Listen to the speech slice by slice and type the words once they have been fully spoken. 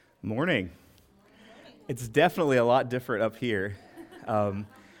Morning. It's definitely a lot different up here. Let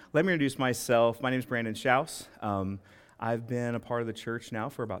me introduce myself. My name is Brandon Schaus. I've been a part of the church now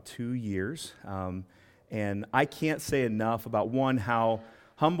for about 2 years, and I can't say enough about, one, how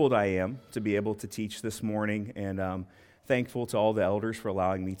humbled I am to be able to teach this morning, and thankful to all the elders for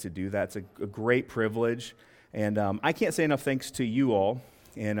allowing me to do that. It's a great privilege, and I can't say enough thanks to you all,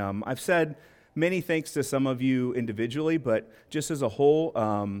 and I've said many thanks to some of you individually, but just as a whole,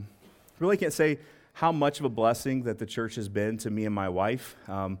 really can't say how much of a blessing that the church has been to me and my wife.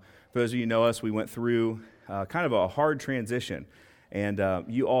 For those of you who know us, we went through kind of a hard transition, and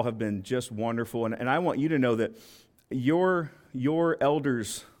you all have been just wonderful. And I want you to know that your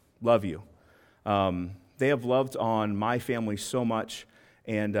elders love you. They have loved on my family so much,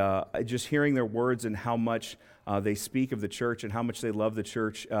 and just hearing their words and how much they speak of the church and how much they love the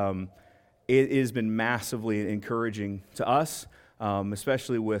church, it has been massively encouraging to us,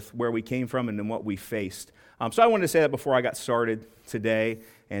 especially with where we came from and what we faced. So I wanted to say that before I got started today,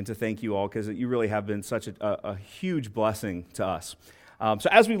 and to thank you all, because you really have been such a huge blessing to us. So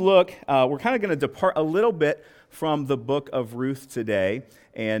as we look, we're kind of going to depart a little bit from the book of Ruth today,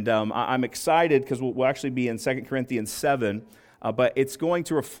 and I'm excited because we'll actually be in 2 Corinthians 7, but it's going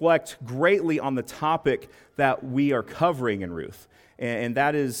to reflect greatly on the topic that we are covering in Ruth, and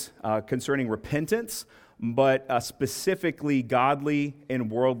that is concerning repentance, but specifically godly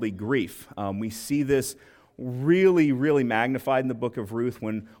and worldly grief. We see this really, really magnified in the book of Ruth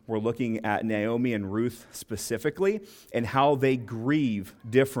when we're looking at Naomi and Ruth specifically and how they grieve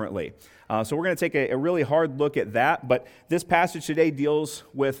differently. So we're going to take a really hard look at that, but this passage today deals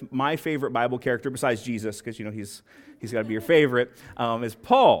with my favorite Bible character besides Jesus, because you know he's got to be your favorite, is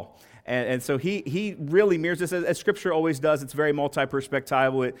Paul. And so he really mirrors this as Scripture always does. It's very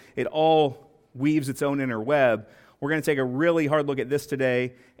multi-perspectival. It all weaves its own inner web. We're going to take a really hard look at this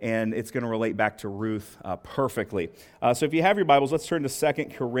today, and it's going to relate back to Ruth perfectly. So if you have your Bibles, let's turn to 2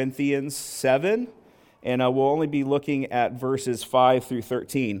 Corinthians 7, and we'll only be looking at verses 5 through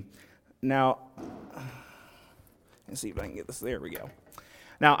 13. Now, let's see if I can get this. There we go.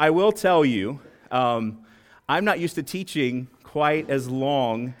 Now, I will tell you, I'm not used to teaching quite as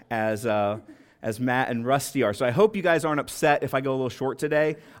long as Matt and Rusty are. So I hope you guys aren't upset if I go a little short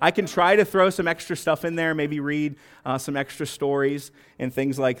today. I can try to throw some extra stuff in there, maybe read some extra stories and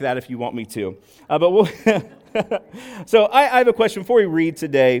things like that if you want me to. But we'll So I have a question before we read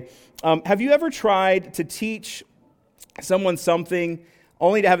today. Have you ever tried to teach someone something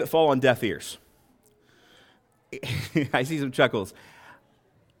only to have it fall on deaf ears? I see some chuckles.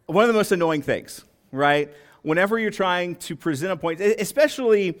 One of the most annoying things, right? Whenever you're trying to present a point,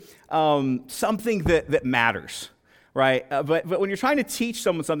 especially something that matters, right? But when you're trying to teach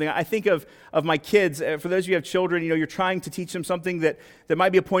someone something, I think of my kids. For those of you who have children, you know, you're trying to teach them something that might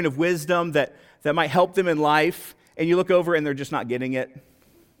be a point of wisdom that might help them in life, and you look over and they're just not getting it,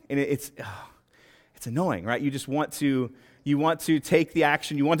 and it's annoying, right? You just want to take the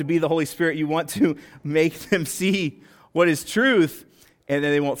action. You want to be the Holy Spirit. You want to make them see what is truth, and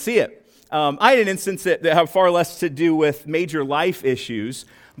then they won't see it. I had an instance that had far less to do with major life issues,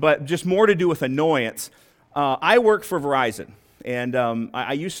 but just more to do with annoyance. I work for Verizon, and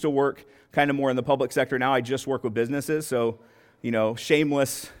I used to work kind of more in the public sector. Now I just work with businesses, so, you know,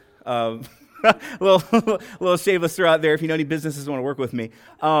 shameless, little shameless throw out there if you know any businesses want to work with me.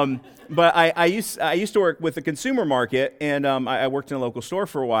 But I used to work with the consumer market, and I worked in a local store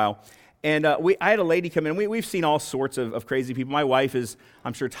for a while. And I had a lady come in. We've seen all sorts of crazy people. My wife is,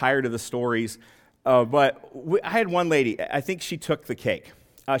 I'm sure, tired of the stories. But I had one lady. I think she took the cake.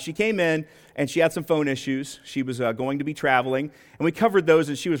 She came in, and she had some phone issues. She was going to be traveling. And we covered those,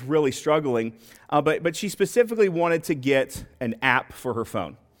 and she was really struggling. But she specifically wanted to get an app for her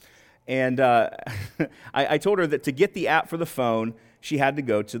phone. And I told her that to get the app for the phone, she had to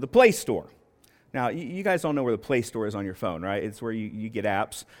go to the Play Store. Now, you guys all know where the Play Store is on your phone, right? It's where you get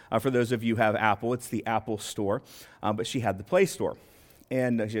apps. For those of you who have Apple, it's the Apple Store. But she had the Play Store,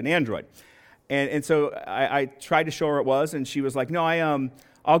 and she had an Android. And so I tried to show her it was, and she was like, no,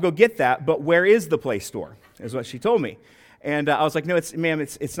 I'll go get that, but where is the Play Store, is what she told me. And I was like, no, ma'am,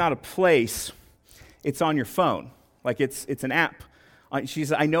 it's not a place. It's on your phone. Like, it's an app. She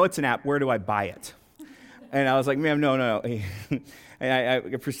said, I know it's an app. Where do I buy it? And I was like, ma'am, no. And I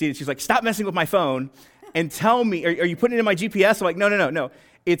proceeded. She's like, stop messing with my phone and tell me, are you putting it in my GPS? I'm like, no.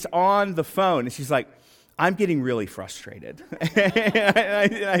 It's on the phone. And she's like, I'm getting really frustrated.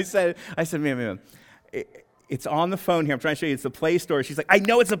 And I said, ma'am, it's on the phone here. I'm trying to show you. It's the Play Store. She's like, I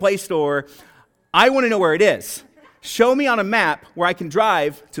know it's the Play Store. I want to know where it is. Show me on a map where I can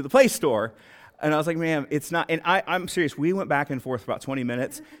drive to the Play Store. And I was like, man, it's not. And I'm serious. We went back and forth for about 20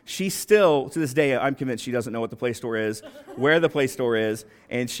 minutes. She still, to this day, I'm convinced she doesn't know what the Play Store is, where the Play Store is.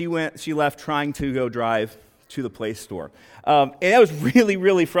 And she left trying to go drive to the Play Store. And that was really,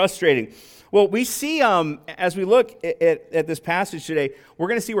 really frustrating. Well, we see, as we look at this passage today, we're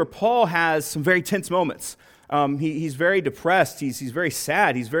going to see where Paul has some very tense moments. He's very depressed. He's very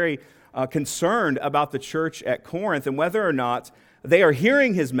sad. He's very concerned about the church at Corinth and whether or not they are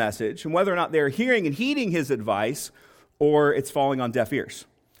hearing his message and whether or not they're hearing and heeding his advice or it's falling on deaf ears.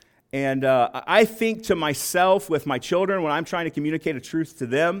 And I think to myself with my children when I'm trying to communicate a truth to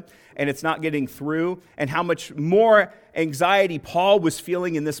them and it's not getting through, and how much more anxiety Paul was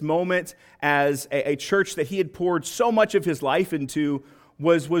feeling in this moment as a church that he had poured so much of his life into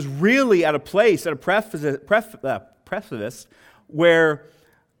was really at a place, at a precipice where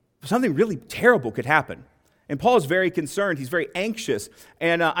something really terrible could happen. And Paul is very concerned. He's very anxious.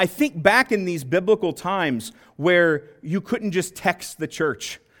 And I think back in these biblical times where you couldn't just text the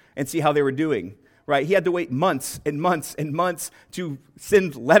church and see how they were doing, right? He had to wait months and months and months to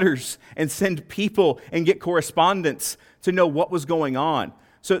send letters and send people and get correspondence to know what was going on.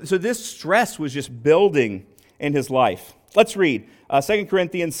 So this stress was just building in his life. Let's read 2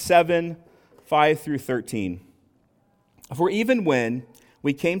 Corinthians 7, 5 through 13. For even when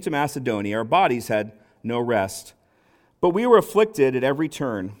we came to Macedonia, our bodies had no rest. But we were afflicted at every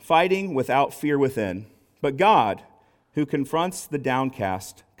turn, fighting without fear within. But God, who confronts the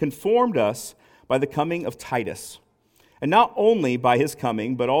downcast, conformed us by the coming of Titus. And not only by his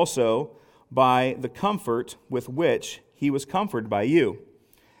coming, but also by the comfort with which he was comforted by you.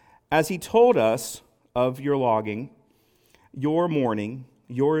 As he told us of your longing, your mourning,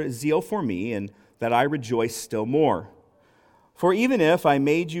 your zeal for me, and that I rejoice still more. For even if I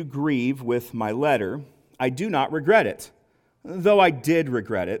made you grieve with my letter, I do not regret it, though I did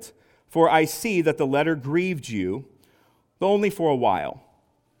regret it, for I see that the letter grieved you, though only for a while.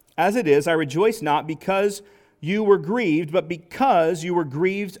 As it is, I rejoice not because you were grieved, but because you were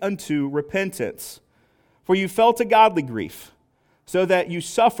grieved unto repentance. For you felt a godly grief, so that you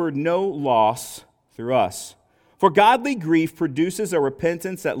suffered no loss through us. For godly grief produces a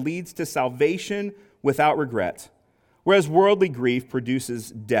repentance that leads to salvation without regret, whereas worldly grief produces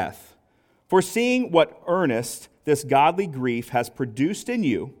death. For seeing what earnest this godly grief has produced in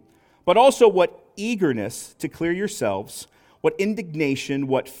you, but also what eagerness to clear yourselves, what indignation,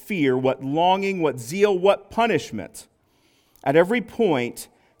 what fear, what longing, what zeal, what punishment. At every point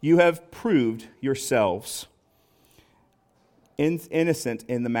you have proved yourselves innocent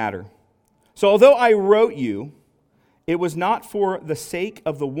in the matter. So although I wrote you, it was not for the sake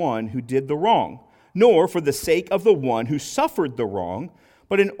of the one who did the wrong, nor for the sake of the one who suffered the wrong,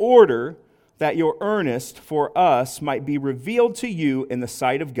 but in order that your earnest for us might be revealed to you in the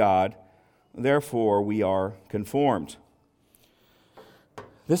sight of God. Therefore we are conformed.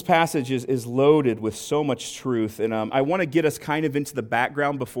 This passage is loaded with so much truth, and I want to get us kind of into the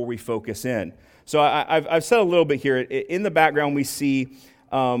background before we focus in. So I've said a little bit here. In the background, we see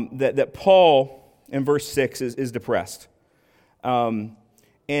that Paul, in verse 6, is depressed. And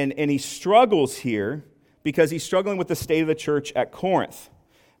he struggles here because he's struggling with the state of the church at Corinth.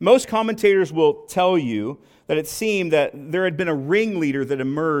 Most commentators will tell you that it seemed that there had been a ringleader that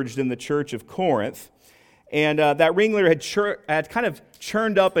emerged in the church of Corinth, and that ringleader had kind of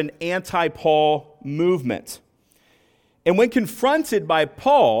churned up an anti-Paul movement. And when confronted by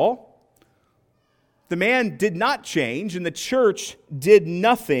Paul, the man did not change, and the church did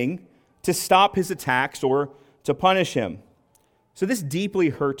nothing to stop his attacks or to punish him. So this deeply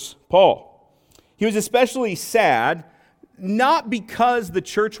hurts Paul. He was especially sad, not because the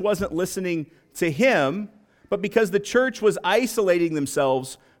church wasn't listening to him, but because the church was isolating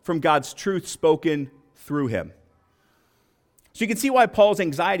themselves from God's truth spoken through him. So you can see why Paul's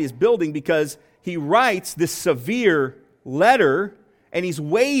anxiety is building, because he writes this severe letter and he's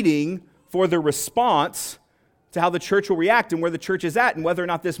waiting for the response to how the church will react and where the church is at and whether or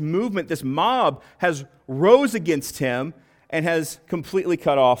not this movement, this mob, has rose against him and has completely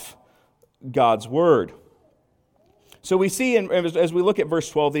cut off God's word. So we see, as we look at verse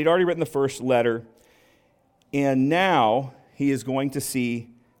 12, that he'd already written the first letter, and now he is going to see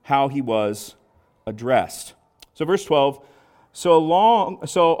how he was addressed. So verse 12, so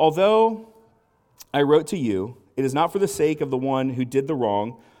although I wrote to you, it is not for the sake of the one who did the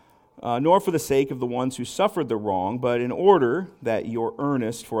wrong, nor for the sake of the ones who suffered the wrong, but in order that your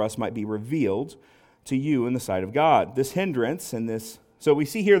earnest for us might be revealed to you in the sight of God. This hindrance and this, so we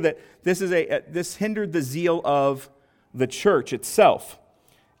see here that this hindered the zeal of the church itself.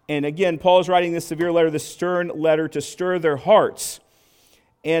 And again, Paul is writing this severe letter, this stern letter to stir their hearts.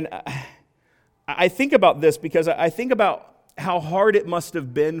 And I think about this because I think about how hard it must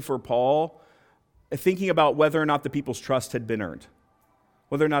have been for Paul thinking about whether or not the people's trust had been earned,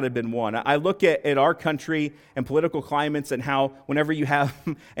 whether or not it had been won. I look at our country and political climates and how whenever you have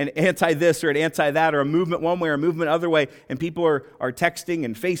an anti-this or an anti-that or a movement one way or a movement other way, and people are texting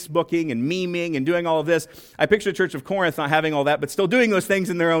and Facebooking and memeing and doing all of this, I picture the Church of Corinth not having all that, but still doing those things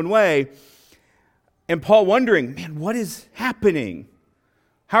in their own way. And Paul wondering, man, what is happening?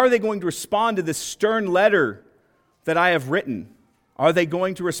 How are they going to respond to this stern letter that I have written? Are they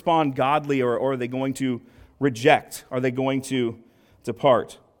going to respond godly, or are they going to reject? Are they going to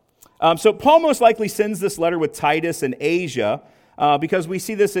depart? So Paul most likely sends this letter with Titus and Asia because we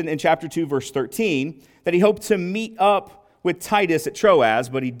see this in chapter 2, verse 13, that he hoped to meet up with Titus at Troas,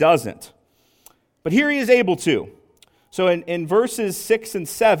 but he doesn't. But here he is able to. So in verses 6 and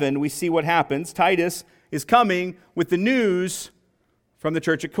 7, we see what happens. Titus is coming with the news from the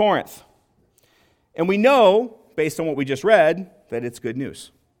church at Corinth. And we know, based on what we just read, that it's good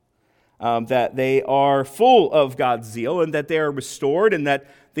news. That they are full of God's zeal and that they are restored and that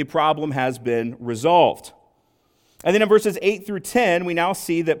the problem has been resolved. And then in verses 8 through 10, we now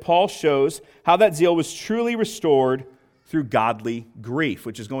see that Paul shows how that zeal was truly restored through godly grief,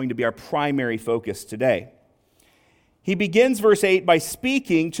 which is going to be our primary focus today. He begins verse 8 by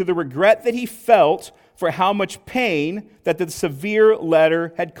speaking to the regret that he felt for how much pain that the severe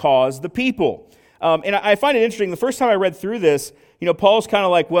letter had caused the people. And I find it interesting. The first time I read through this, Paul's kind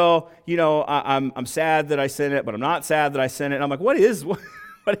of like, well, I'm sad that I sent it, but I'm not sad that I sent it. And I'm like, what is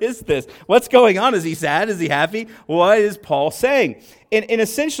this? What's going on? Is he sad? Is he happy? What is Paul saying? And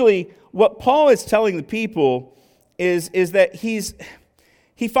essentially, what Paul is telling the people is that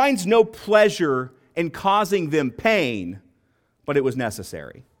he finds no pleasure in causing them pain, but it was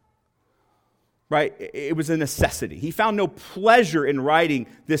necessary. Right? It was a necessity. He found no pleasure in writing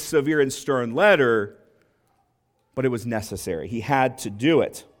this severe and stern letter, but it was necessary. He had to do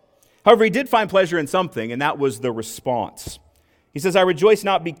it. However, he did find pleasure in something, and that was the response. He says, I rejoice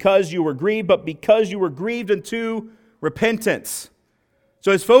not because you were grieved, but because you were grieved unto repentance.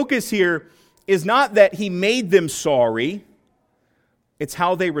 So his focus here is not that he made them sorry, it's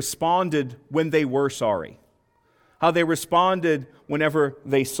how they responded when they were sorry. How they responded whenever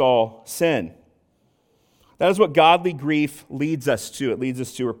they saw sin. That is what godly grief leads us to. It leads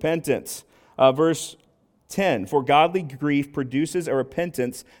us to repentance. Verse 10, for godly grief produces a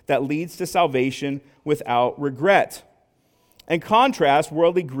repentance that leads to salvation without regret. In contrast,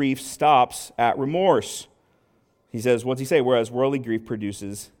 worldly grief stops at remorse. He says, what's he say? Whereas worldly grief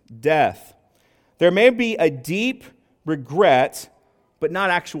produces death. There may be a deep regret, but not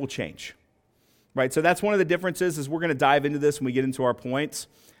actual change. Right? So that's one of the differences as we're going to dive into this when we get into our points.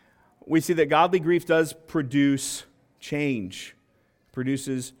 We see that godly grief does produce change,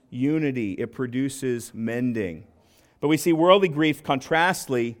 produces unity, it produces mending. But we see worldly grief,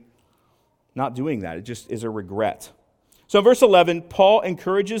 contrastly, not doing that. It just is a regret. So in verse 11, Paul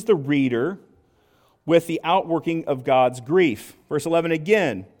encourages the reader with the outworking of God's grief. Verse 11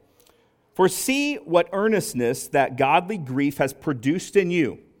 again, for see what earnestness that godly grief has produced in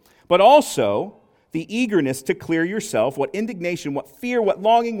you, but also the eagerness to clear yourself, what indignation, what fear, what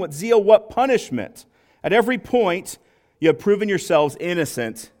longing, what zeal, what punishment. At every point, you have proven yourselves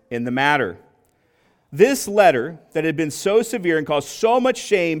innocent in the matter. This letter that had been so severe and caused so much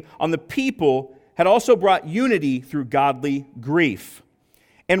shame on the people had also brought unity through godly grief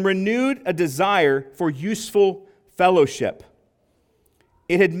and renewed a desire for useful fellowship.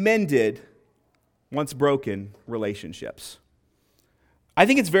 It had mended once broken relationships. I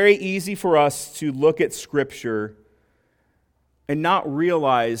think it's very easy for us to look at Scripture and not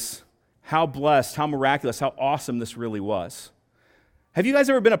realize how blessed, how miraculous, how awesome this really was. Have you guys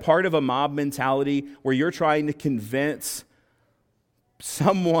ever been a part of a mob mentality where you're trying to convince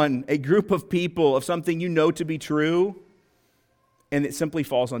someone, a group of people, of something you know to be true, and it simply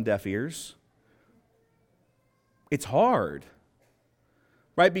falls on deaf ears? It's hard,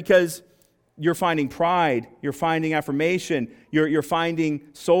 right? Because you're finding pride, you're finding affirmation, you're finding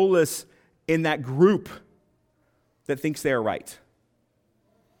solace in that group that thinks they are right.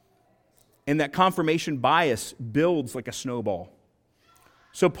 And that confirmation bias builds like a snowball.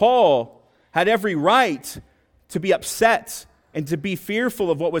 So Paul had every right to be upset and to be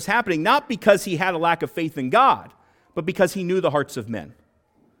fearful of what was happening, not because he had a lack of faith in God, but because he knew the hearts of men.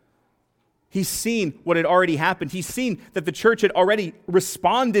 He's seen what had already happened. He's seen that the church had already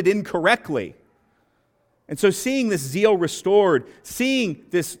responded incorrectly. And so seeing this zeal restored, seeing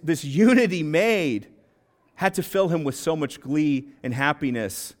this unity made, had to fill him with so much glee and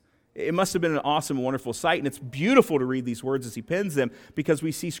happiness It must have been an awesome and wonderful sight, and it's beautiful to read these words as he pens them because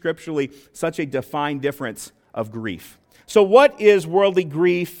we see scripturally such a defined difference of grief. So what is worldly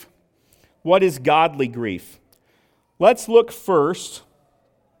grief? What is godly grief? Let's look first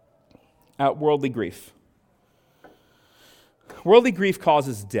at worldly grief. Worldly grief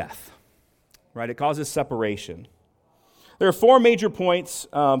causes death, right? It causes separation. There are 4 major points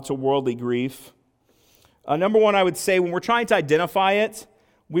to worldly grief. Number one, I would say when we're trying to identify it,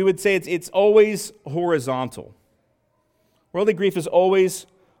 we would say it's always horizontal. Worldly grief is always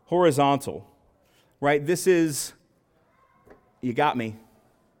horizontal, right? This is, you got me.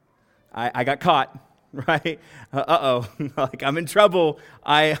 I got caught, right? Like I'm in trouble.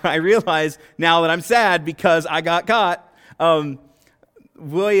 I realize now that I'm sad because I got caught.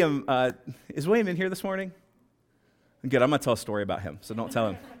 William, is William in here this morning? Good, I'm going to tell a story about him, so don't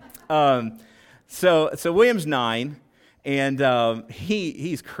tell him. So William's 9, and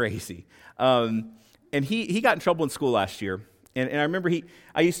he's crazy. And he got in trouble in school last year. And I remember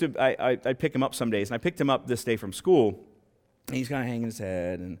I'd pick him up some days, and I picked him up this day from school, and he's kind of hanging his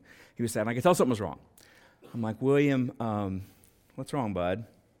head, and he was sad, and I could tell something was wrong. I'm like, William, what's wrong, bud?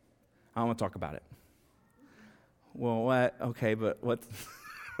 I don't want to talk about it. Well, what? Okay, but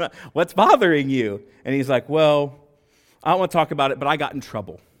what's bothering you? And he's like, well, I don't want to talk about it, but I got in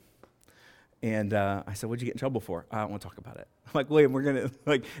trouble. And I said, what'd you get in trouble for? I don't want to talk about it. I'm like, William, we're going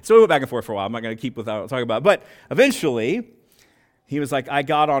to, so we went back and forth for a while. I'm not going to keep without talking about it. But eventually, he was like, I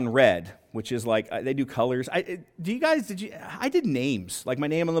got on red, which is like, they do colors. I did names, like my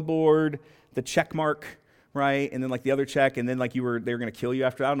name on the board, the check mark, right? And then like the other check, and then like they were going to kill you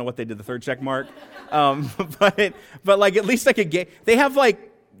after. I don't know what they did, the third check mark. But like at least I could get, they have like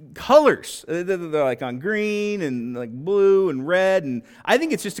colors. They're like on green and like blue and red. And I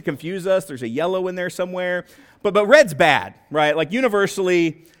think it's just to confuse us. There's a yellow in there somewhere. But red's bad, right? Like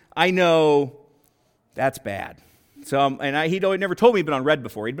universally, I know that's bad. So, he'd never told me he'd been on red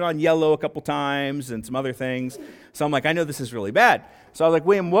before. He'd been on yellow a couple times and some other things. So I'm like, I know this is really bad. So I was like,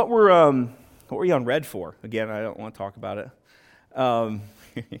 William, what were you on red for? Again, I don't want to talk about it.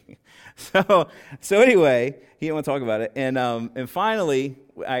 So anyway, he didn't want to talk about it. And finally,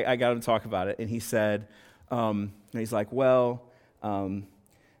 I got him to talk about it. And he said, he's like, well,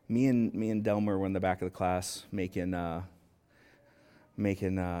 me and Delmer were in the back of the class making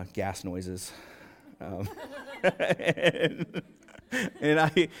gas noises. And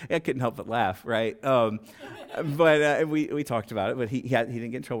I couldn't help but laugh, right? But we talked about it, but he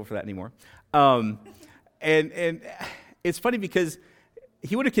didn't get in trouble for that anymore. And it's funny because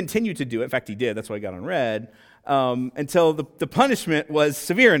he would have continued to do it. In fact, he did. That's why he got on red until the punishment was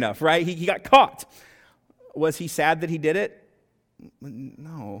severe enough, right? He got caught. Was he sad that he did it?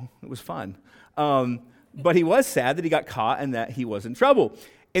 No, it was fun. But he was sad that he got caught and that he was in trouble.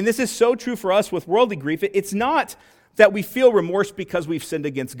 And this is so true for us with worldly grief. It's not that we feel remorse because we've sinned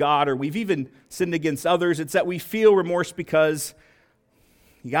against God or we've even sinned against others. It's that we feel remorse because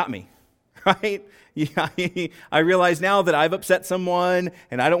you got me, right? I realize now that I've upset someone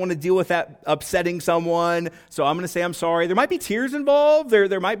and I don't want to deal with that upsetting someone, so I'm going to say I'm sorry. There might be tears involved.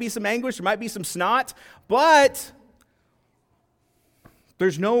 There might be some anguish. There might be some snot, but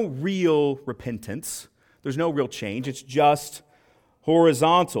there's no real repentance. There's no real change. It's just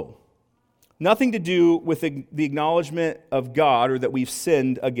horizontal. Nothing to do with the acknowledgement of God or that we've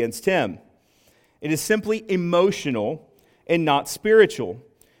sinned against Him. It is simply emotional and not spiritual.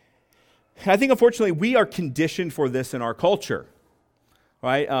 I think, unfortunately, we are conditioned for this in our culture,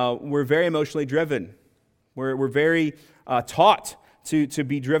 right? We're very emotionally driven. We're very taught to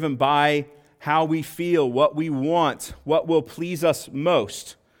be driven by how we feel, what we want, what will please us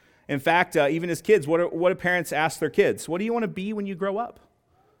most. In fact, even as kids, what do parents ask their kids? What do you want to be when you grow up?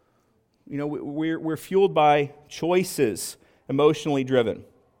 You know, we're fueled by choices, emotionally driven.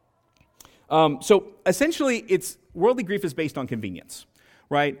 So essentially, worldly grief is based on convenience,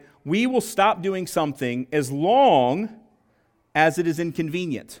 right? We will stop doing something as long as it is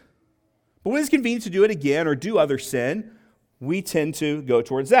inconvenient. But when it's convenient to do it again or do other sin, we tend to go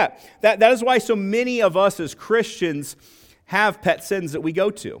towards that. That is why so many of us as Christians have pet sins that we go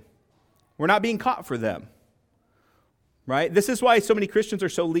to. We're not being caught for them, right? This is why so many Christians are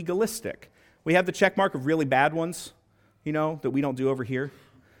so legalistic. We have the check mark of really bad ones, that we don't do over here.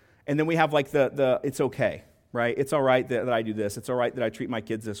 And then we have like the it's okay, right? It's all right that I do this. It's all right that I treat my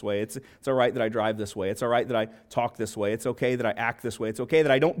kids this way. It's all right that I drive this way. It's all right that I talk this way. It's okay that I act this way. It's okay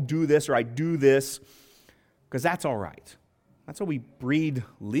that I don't do this or I do this, because that's all right. That's how we breed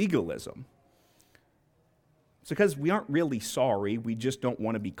legalism. It's because we aren't really sorry. We just don't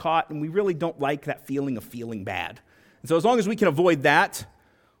want to be caught, and we really don't like that feeling of feeling bad. And so as long as we can avoid that,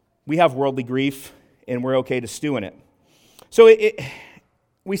 we have worldly grief, and we're okay to stew in it. So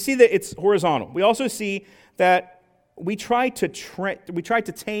we see that it's horizontal. We also see that we try to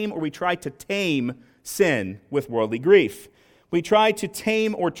tame sin with worldly grief. We try to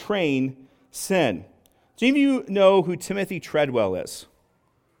tame or train sin. Do any of you know who Timothy Treadwell is?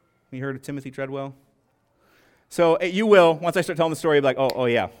 You heard of Timothy Treadwell? So you will, once I start telling the story, you'll be like, oh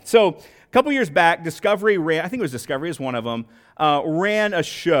yeah. So a couple years back, Discovery ran, I think it was Discovery is one of them, ran a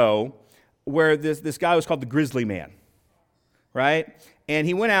show where this guy was called the Grizzly Man, right? And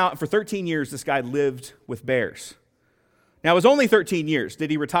he went out, for 13 years, this guy lived with bears. Now, it was only 13 years. Did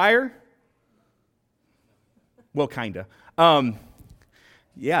he retire? Well, kind of.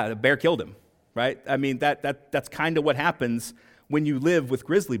 Yeah, the bear killed him, right? I mean, that's kind of what happens when you live with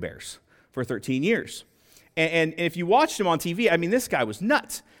grizzly bears for 13 years. And if you watched him on TV, I mean, this guy was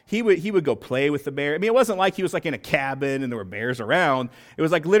nuts. He would go play with the bear. I mean, it wasn't like he was like in a cabin and there were bears around. It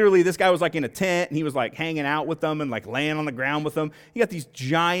was like literally this guy was like in a tent and he was like hanging out with them and like laying on the ground with them. You got these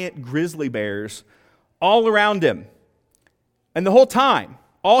giant grizzly bears all around him. And the whole time,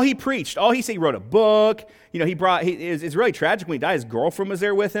 all he preached, all he said, he wrote a book. You know, it's really tragic when he died. His girlfriend was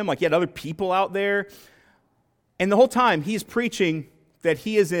there with him. Like he had other people out there. And the whole time, he's preaching that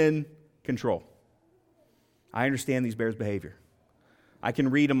he is in control. I understand these bears' behavior. I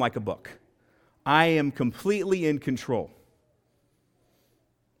can read them like a book. I am completely in control.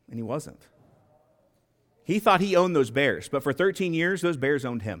 And he wasn't. He thought he owned those bears, but for 13 years, those bears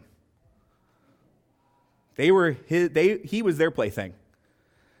owned him. He was their plaything.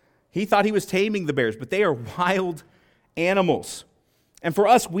 He thought he was taming the bears, but they are wild animals. And for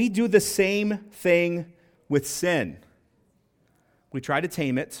us, we do the same thing with sin. We try to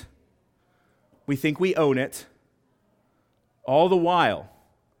tame it. We think we own it. All the while,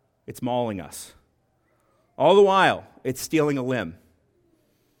 it's mauling us. All the while, it's stealing a limb.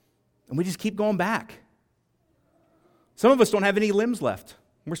 And we just keep going back. Some of us don't have any limbs left.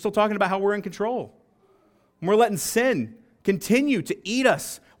 We're still talking about how we're in control. And we're letting sin continue to eat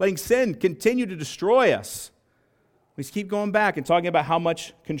us, letting sin continue to destroy us. We just keep going back and talking about how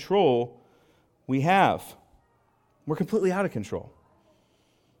much control we have. We're completely out of control.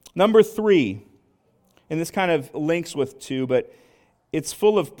 Number 3, and this kind of links with 2, but it's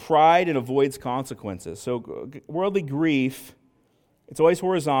full of pride and avoids consequences. So worldly grief, it's always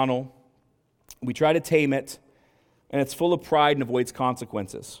horizontal. We try to tame it, and it's full of pride and avoids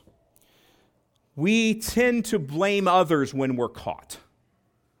consequences. We tend to blame others when we're caught.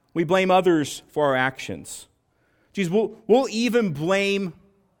 We blame others for our actions. Geez, we'll even blame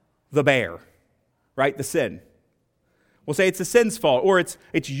the bear, right? The sin. We'll say it's the sin's fault, or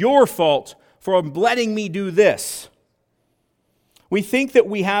it's your fault for letting me do this. We think that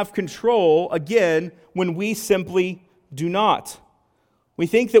we have control, again, when we simply do not. We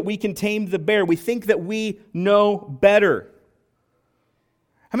think that we can tame the bear. We think that we know better.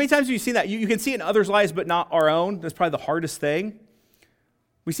 How many times have you seen that? You can see it in others' lives, but not our own. That's probably the hardest thing.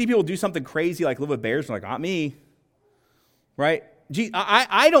 We see people do something crazy like live with bears, and we're like, not me. Right? Gee,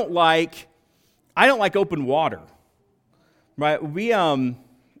 I don't like open water. Right? We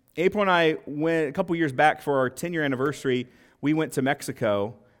April and I went a couple years back for our 10-year anniversary. We went to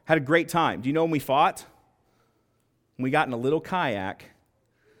Mexico, had a great time. Do you know when we fought? We got in a little kayak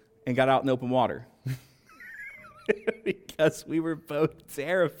and got out in open water. Because we were both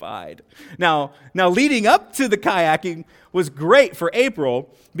terrified. Now, leading up to the kayaking was great for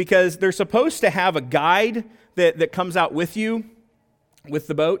April because they're supposed to have a guide that comes out with you with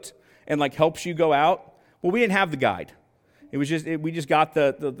the boat and like helps you go out. Well, we didn't have the guide. It was just we just got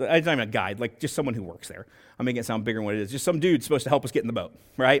the it's not even a guide, like just someone who works there. I'm making it sound bigger than what it is. Just some dude supposed to help us get in the boat,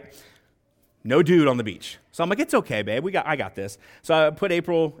 right? No dude on the beach. So I'm like, it's okay, babe. I got this. So I put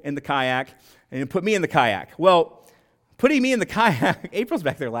April in the kayak and put me in the kayak. Well, putting me in the kayak, April's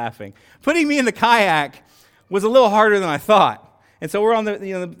back there laughing. Putting me in the kayak was a little harder than I thought. And so we're on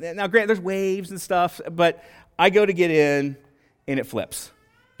now granted, there's waves and stuff, but I go to get in and it flips.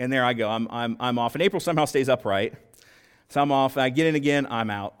 And there I go. I'm off. And April somehow stays upright. So I'm off. I get in again, I'm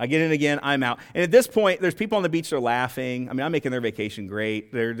out. I get in again, I'm out. And at this point, there's people on the beach that are laughing. I mean, I'm making their vacation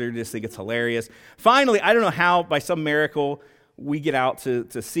great. They're just think it's hilarious. Finally, I don't know how, by some miracle, we get out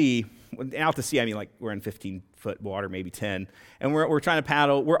to sea. Out to sea, I mean, like we're in 15-foot water, maybe 10. And we're trying to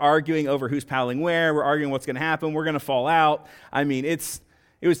paddle. We're arguing over who's paddling where. We're arguing what's going to happen. We're going to fall out. I mean, it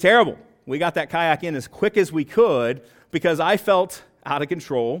was terrible. We got that kayak in as quick as we could because I felt out of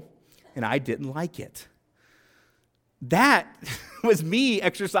control and I didn't like it. That was me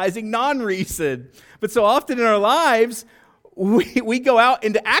exercising non-reason. But so often in our lives, we go out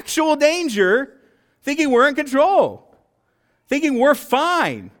into actual danger thinking we're in control, thinking we're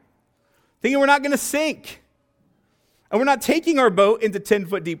fine, thinking we're not going to sink. And we're not taking our boat into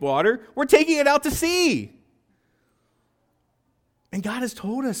 10-foot deep water. We're taking it out to sea. And God has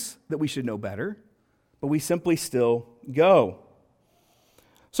told us that we should know better, but we simply still go.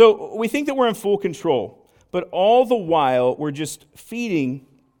 So we think that we're in full control, but all the while we're just feeding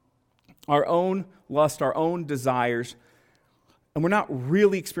our own lust, our own desires, and we're not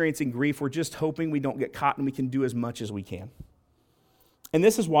really experiencing grief. We're just hoping we don't get caught and we can do as much as we can. And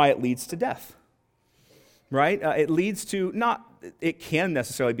this is why it leads to death, right? It leads to it can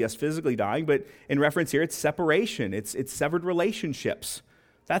necessarily be us physically dying, but in reference here, it's separation. It's severed relationships.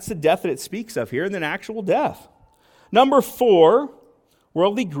 That's the death that it speaks of here, and then actual death. Number 4,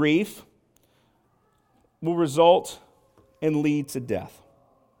 worldly grief will result and lead to death.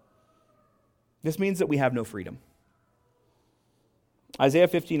 This means that we have no freedom. Isaiah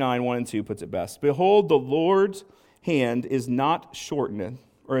 59, 1 and 2 puts it best. Behold, the Lord's hand is not shortened,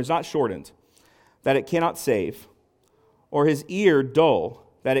 that it cannot save, or his ear dull,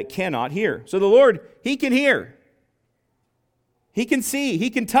 that it cannot hear. So the Lord, he can hear. He can see, he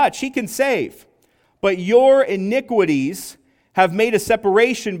can touch, he can save. But your iniquities have made a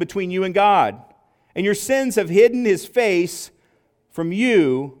separation between you and God, and your sins have hidden his face from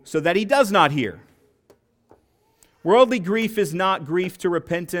you so that he does not hear. Worldly grief is not grief to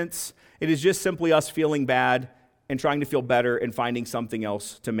repentance. It is just simply us feeling bad and trying to feel better and finding something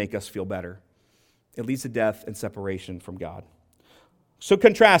else to make us feel better. It leads to death and separation from God. So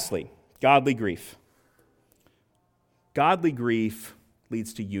contrastly, godly grief. Godly grief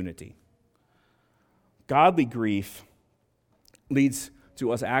leads to unity. Godly grief leads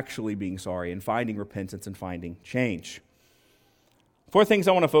to us actually being sorry and finding repentance and finding change. 4 things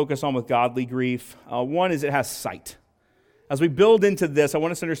I want to focus on with godly grief. One is it has sight. As we build into this, I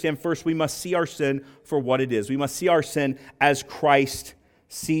want us to understand first we must see our sin for what it is. We must see our sin as Christ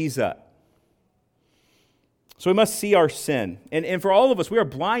sees it. So we must see our sin. And for all of us, we are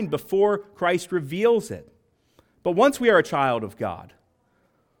blind before Christ reveals it. But once we are a child of God,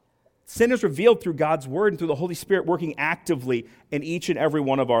 sin is revealed through God's Word and through the Holy Spirit working actively in each and every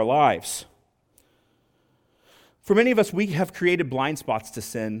one of our lives. For many of us, we have created blind spots to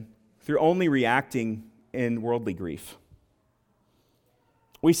sin through only reacting in worldly grief.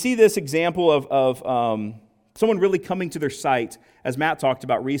 We see this example of someone really coming to their sight, as Matt talked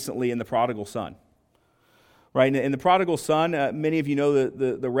about recently in the prodigal son. Right? In the prodigal son, many of you know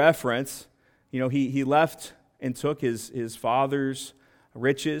the reference. You know, he left and took his father's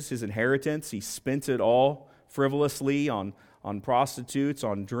riches, his inheritance. He spent it all frivolously on prostitutes,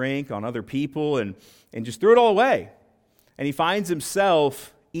 on drink, on other people, and just threw it all away. And he finds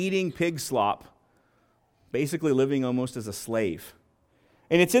himself eating pig slop, basically living almost as a slave.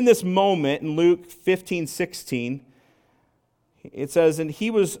 And it's in this moment in Luke 15:16, it says, and he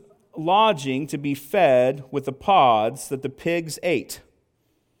was lodging to be fed with the pods that the pigs ate,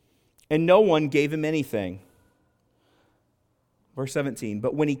 and no one gave him anything. Verse 17,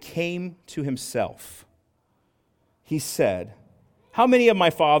 but when he came to himself, he said, how many of my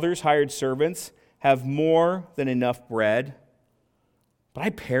father's hired servants have more than enough bread, but I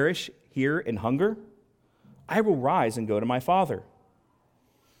perish here in hunger? I will rise and go to my father.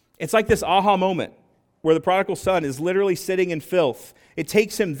 It's like this aha moment where the prodigal son is literally sitting in filth. It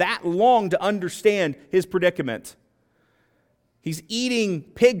takes him that long to understand his predicament. He's eating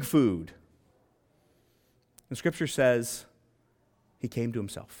pig food. And Scripture says he came to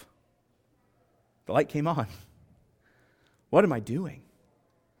himself. The light came on. What am I doing?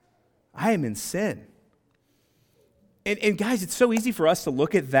 I am in sin. And guys, it's so easy for us to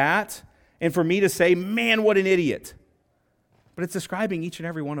look at that and for me to say, man, what an idiot. But it's describing each and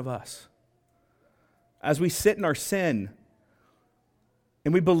every one of us. As we sit in our sin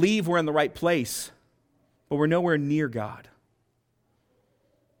and we believe we're in the right place, but we're nowhere near God.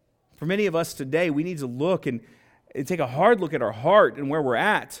 For many of us today, we need to look and take a hard look at our heart and where we're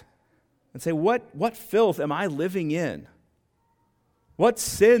at and say, what filth am I living in? What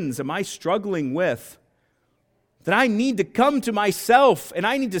sins am I struggling with that I need to come to myself and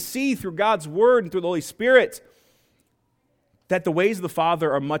I need to see through God's Word and through the Holy Spirit that the ways of the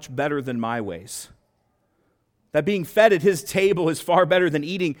Father are much better than my ways. That being fed at His table is far better than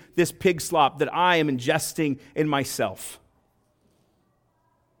eating this pig slop that I am ingesting in myself.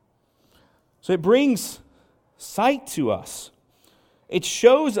 So it brings sight to us. It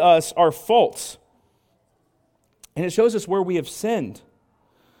shows us our faults. And it shows us where we have sinned.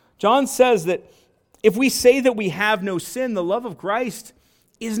 John says that if we say that we have no sin, the love of Christ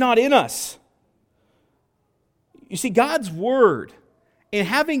is not in us. You see, God's Word, and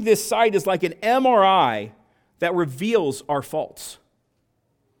having this sight is like an MRI that reveals our faults.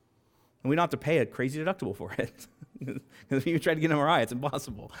 And we don't have to pay a crazy deductible for it. Because if you try to get an MRI, it's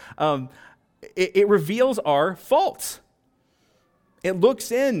impossible. It reveals our faults. It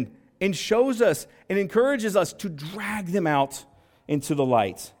looks in and shows us and encourages us to drag them out into the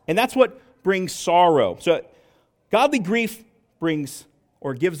light. And that's what brings sorrow. So godly grief brings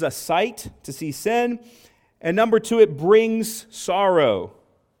or gives us sight to see sin. And number two, it brings sorrow.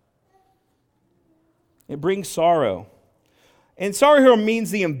 It brings sorrow. And sorrow here means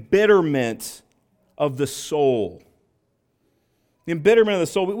the embitterment of the soul. The embitterment of the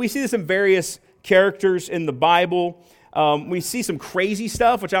soul. We see this in various characters in the Bible. We see some crazy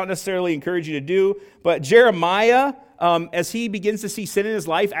stuff, which I don't necessarily encourage you to do. But Jeremiah, as he begins to see sin in his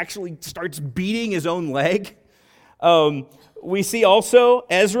life, actually starts beating his own leg. We see also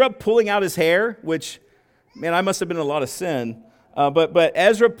Ezra pulling out his hair, which, man, I must have been in a lot of sin. But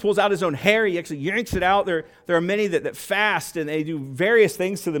Ezra pulls out his own hair. He actually yanks it out. There are many that fast, and they do various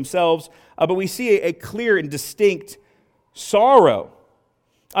things to themselves. But we see a clear and distinct sorrow.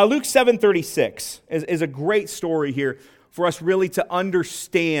 Luke 7:36 is a great story here for us really to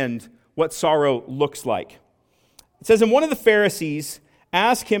understand what sorrow looks like. It says, and one of the Pharisees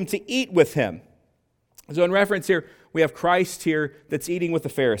asked him to eat with him. So in reference here, we have Christ here that's eating with the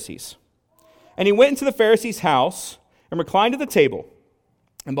Pharisees. And he went into the Pharisee's house and reclined at the table.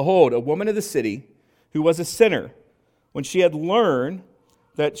 And behold, a woman of the city who was a sinner, when she had learned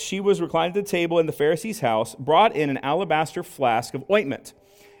that she was reclined at the table in the Pharisee's house, brought in an alabaster flask of ointment.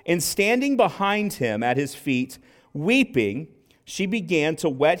 And standing behind him at his feet, weeping, she began to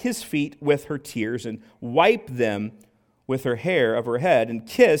wet his feet with her tears and wipe them with her hair of her head and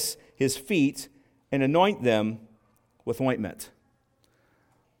kiss his feet and anoint them with ointment.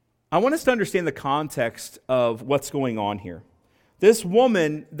 I want us to understand the context of what's going on here. This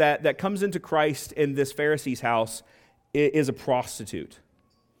woman that comes into Christ in this Pharisee's house is a prostitute.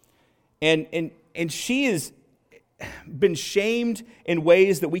 And she has been shamed in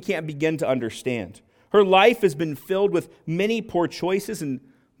ways that we can't begin to understand. Her life has been filled with many poor choices and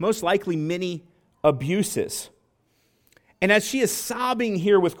most likely many abuses. And as she is sobbing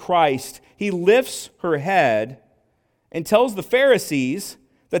here with Christ, he lifts her head and tells the Pharisees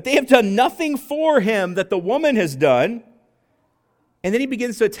that they have done nothing for him that the woman has done. And then he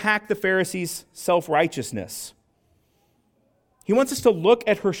begins to attack the Pharisees' self-righteousness. He wants us to look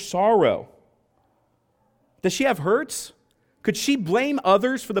at her sorrow. Does she have hurts? Could she blame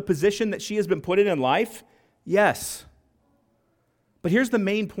others for the position that she has been put in life? Yes. But here's the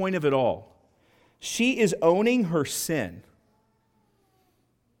main point of it all. She is owning her sin.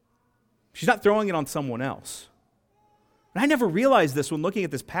 She's not throwing it on someone else. And I never realized this when looking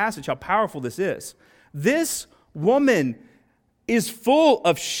at this passage, how powerful this is. This woman is full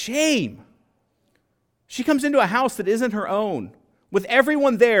of shame. She comes into a house that isn't her own, with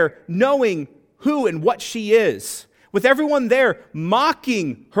everyone there knowing who and what she is, with everyone there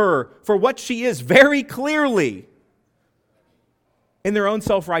mocking her for what she is very clearly in their own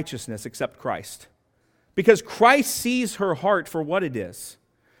self-righteousness except Christ. Because Christ sees her heart for what it is.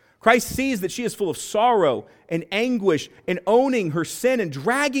 Christ sees that she is full of sorrow and anguish and owning her sin and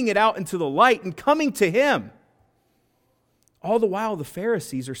dragging it out into the light and coming to him. All the while, the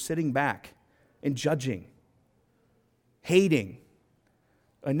Pharisees are sitting back and judging, hating,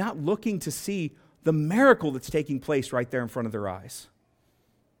 and not looking to see the miracle that's taking place right there in front of their eyes.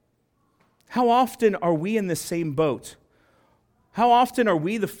 How often are we in this same boat? How often are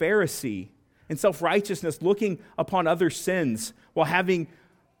we the Pharisee in self-righteousness looking upon other sins while having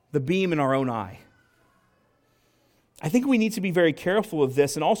the beam in our own eye? I think we need to be very careful of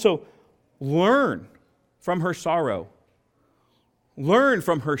this and also learn from her sorrow. Learn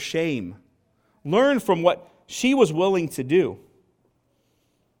from her shame. Learn from what she was willing to do.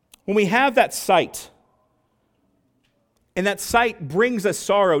 When we have that sight, and that sight brings us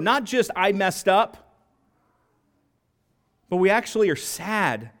sorrow, not just I messed up, but we actually are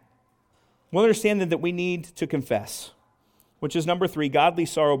sad. We'll understand that we need to confess, which is number 3, godly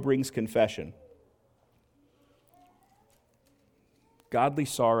sorrow brings confession. Godly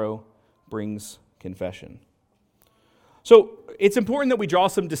sorrow brings confession. So it's important that we draw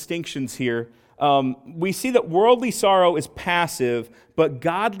some distinctions here. We see that worldly sorrow is passive, but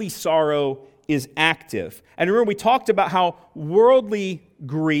godly sorrow is active. And remember, we talked about how worldly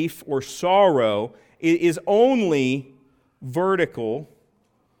grief or sorrow is only vertical.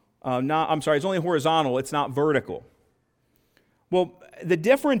 It's only horizontal, it's not vertical. Well, the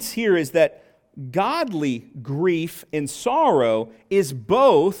difference here is that godly grief and sorrow is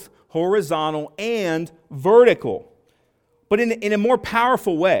both horizontal and vertical, but in a more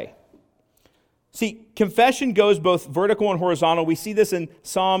powerful way. See, confession goes both vertical and horizontal. We see this in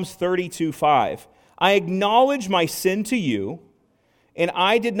Psalms 32:5. I acknowledge my sin to you, and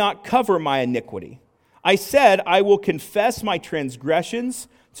I did not cover my iniquity. I said, I will confess my transgressions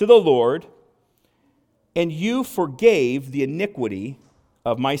to the Lord, and you forgave the iniquity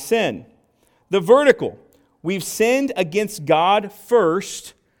of my sin. The vertical, we've sinned against God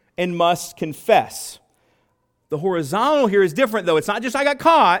first and must confess. The horizontal here is different, though. It's not just I got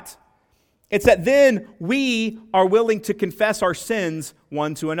caught. It's that then we are willing to confess our sins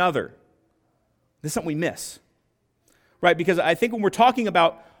one to another. This is something we miss, right? Because I think when we're talking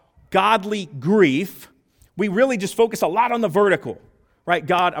about godly grief, we really just focus a lot on the vertical, right?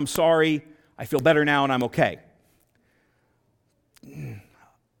 God, I'm sorry. I feel better now and I'm okay.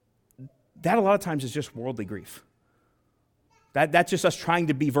 That a lot of times is just worldly grief. That's just us trying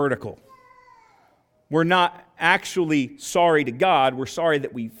to be vertical. We're not actually sorry to God. We're sorry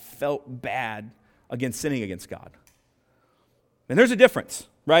that we felt bad against sinning against God. And there's a difference,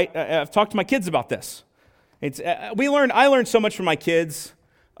 right? I've talked to my kids about this. I learned so much from my kids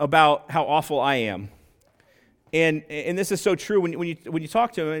about how awful I am. And this is so true when you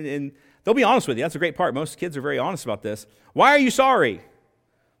talk to them, and they'll be honest with you. That's a great part. Most kids are very honest about this. Why are you sorry?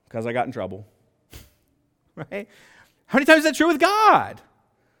 Because I got in trouble. Right? How many times is that true with God?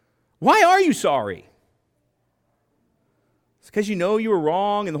 Why are you sorry? It's because you know you were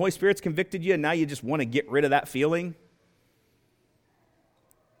wrong and the Holy Spirit's convicted you and now you just want to get rid of that feeling.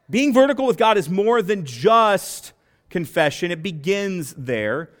 Being vertical with God is more than just confession. It begins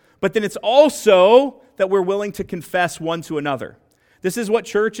there. But then it's also that we're willing to confess one to another. This is what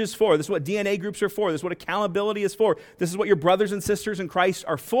church is for. This is what DNA groups are for. This is what accountability is for. This is what your brothers and sisters in Christ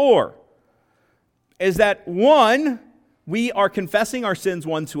are for. Is that one, we are confessing our sins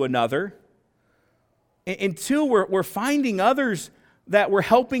one to another. And two, we're finding others that we're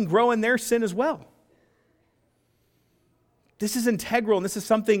helping grow in their sin as well. This is integral, and this is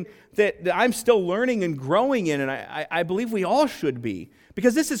something that I'm still learning and growing in, and I believe we all should be,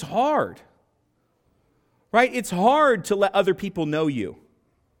 because this is hard. Right? It's hard to let other people know you.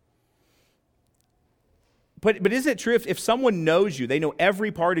 But is it true if someone knows you, they know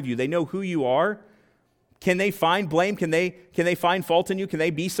every part of you, they know who you are, can they find blame? Can they find fault in you? Can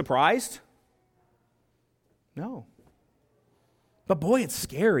they be surprised? No. But boy, it's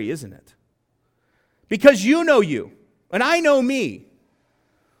scary, isn't it? Because you know you, and I know me.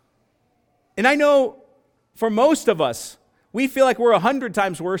 And I know for most of us, we feel like we're 100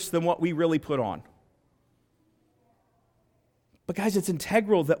 times worse than what we really put on. But guys, it's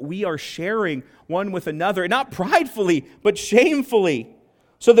integral that we are sharing one with another, not pridefully, but shamefully,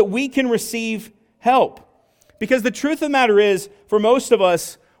 so that we can receive help. Because the truth of the matter is, for most of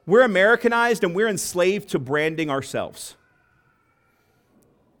us, we're Americanized and we're enslaved to branding ourselves.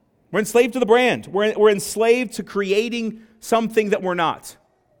 We're enslaved to the brand. We're enslaved to creating something that we're not.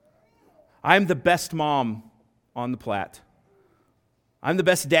 I'm the best mom on the Platte. I'm the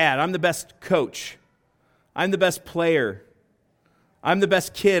best dad. I'm the best coach. I'm the best player. I'm the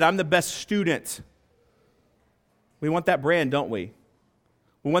best kid. I'm the best student. We want that brand, don't we?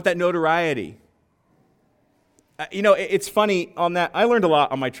 We want that notoriety. It's funny on that. I learned a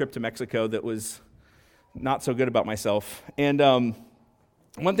lot on my trip to Mexico that was not so good about myself. And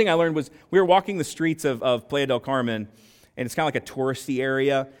one thing I learned was we were walking the streets of Playa del Carmen, and it's kind of like a touristy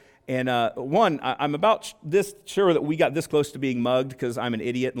area. And I'm about this sure that we got this close to being mugged because I'm an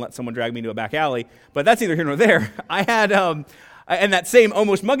idiot and let someone drag me into a back alley. But that's neither here nor there. I had, and that same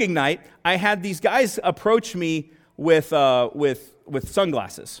almost mugging night, I had these guys approach me with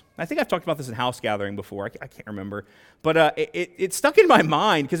sunglasses. I think I've talked about this in house gathering before. I can't remember. But it stuck in my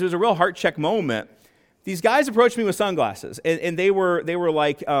mind because it was a real heart check moment. These guys approached me with sunglasses, and they were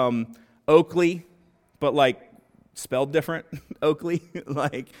like Oakley, but like spelled different. Oakley,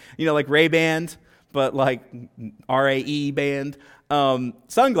 like Ray-Ban, but like RAE band.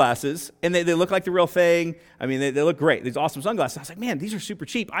 Sunglasses, and they look like the real thing. I mean, they look great. These awesome sunglasses. I was like, man, these are super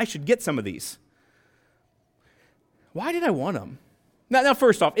cheap. I should get some of these. Why did I want them? Now,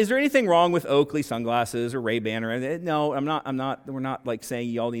 first off, is there anything wrong with Oakley sunglasses or Ray-Ban or anything? No, I'm not. We're not like saying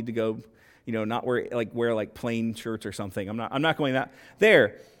y'all need to go, not wear plain shirts or something. I'm not going that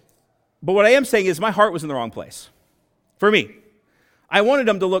there. But what I am saying is my heart was in the wrong place. For me, I wanted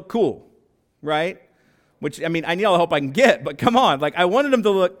them to look cool, right? Which, I need all the help I can get, but come on. I wanted them to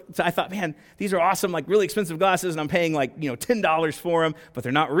look, so I thought, man, these are awesome, really expensive glasses, and I'm paying $10 for them, but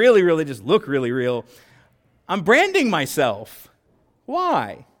they're not really just look really real. I'm branding myself.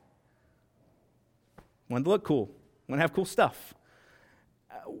 Why? Wanted to look cool. Want to have cool stuff.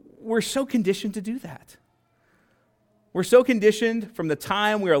 We're so conditioned to do that. We're so conditioned from the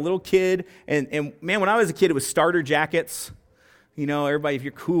time we were a little kid. And man, when I was a kid, it was starter jackets. You know, everybody, if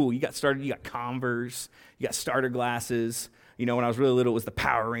you're cool, you got Converse, you got starter glasses. You know, when I was really little, it was the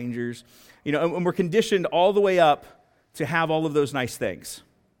Power Rangers. You know, and we're conditioned all the way up to have all of those nice things.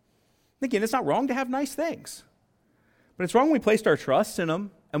 Again, it's not wrong to have nice things. But it's wrong when we placed our trust in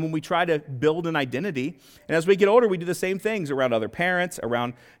them and when we try to build an identity. And as we get older, we do the same things around other parents,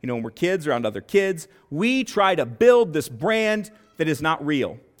 around, you know, when we're kids, around other kids. We try to build this brand that is not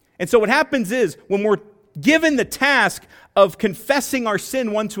real. And so what happens is when we're given the task of confessing our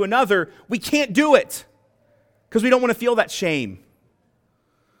sin one to another, we can't do it because we don't want to feel that shame.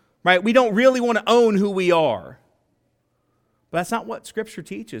 Right? We don't really want to own who we are. But that's not what Scripture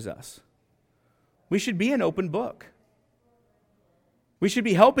teaches us. We should be an open book. We should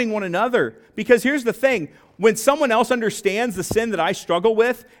be helping one another because here's the thing. When someone else understands the sin that I struggle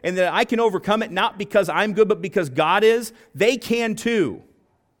with and that I can overcome it not because I'm good but because God is, they can too.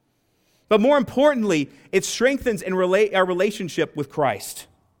 But more importantly, it strengthens our relationship with Christ.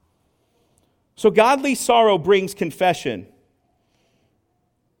 So godly sorrow brings confession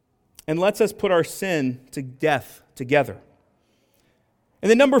and lets us put our sin to death together. And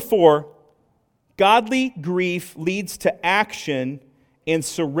then number 4, godly grief leads to action and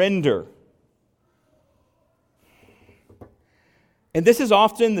surrender. And this is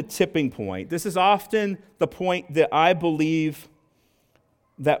often the tipping point. This is often the point that I believe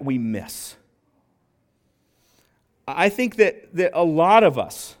that we miss. I think that a lot of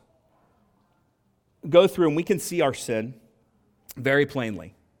us go through and we can see our sin very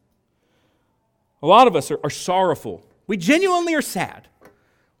plainly. A lot of us are sorrowful. We genuinely are sad.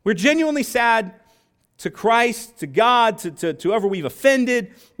 We're genuinely sad to Christ, to God, to whoever we've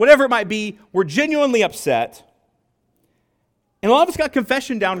offended, whatever it might be. We're genuinely upset. And a lot of us got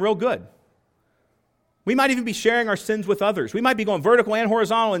confession down real good. We might even be sharing our sins with others. We might be going vertical and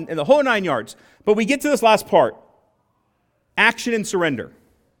horizontal in the whole 9 yards. But we get to this last part, action and surrender.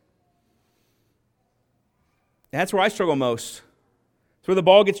 That's where I struggle most. It's where the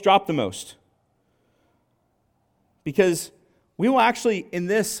ball gets dropped the most. Because we will actually, in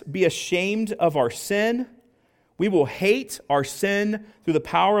this, be ashamed of our sin. We will hate our sin through the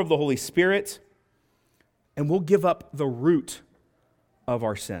power of the Holy Spirit. And we'll give up the root of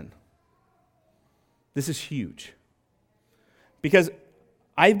our sin. This is huge. Because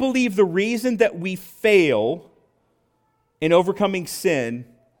I believe the reason that we fail in overcoming sin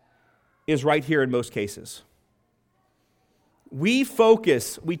is right here in most cases. I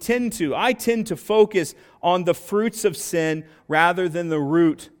tend to focus on the fruits of sin rather than the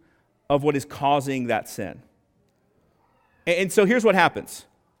root of what is causing that sin. And so here's what happens.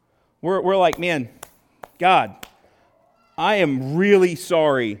 We're like, man, God, I am really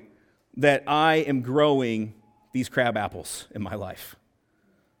sorry that I am growing these crab apples in my life.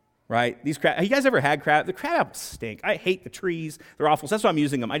 Right? Have you guys ever had crab? The crab apples stink. I hate the trees. They're awful. So that's why I'm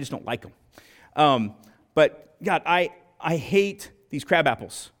using them. I just don't like them. But God, I hate these crab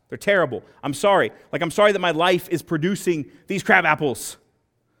apples. They're terrible. I'm sorry. I'm sorry that my life is producing these crab apples.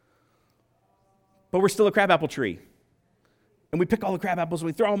 But we're still a crab apple tree. And we pick all the crab apples and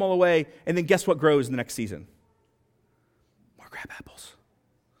we throw them all away. And then guess what grows in the next season? More crab apples.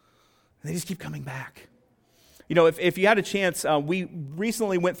 And they just keep coming back. You know, if you had a chance, we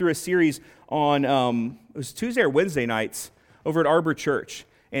recently went through a series on, it was Tuesday or Wednesday nights over at Arbor Church.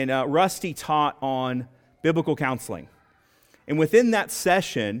 And Rusty taught on biblical counseling. And within that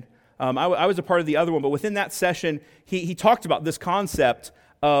session, I was a part of the other one, but within that session, he talked about this concept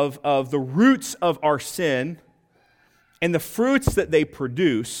of the roots of our sin and the fruits that they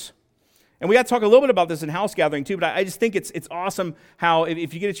produce. And we got to talk a little bit about this in house gathering too, but I just think it's awesome how,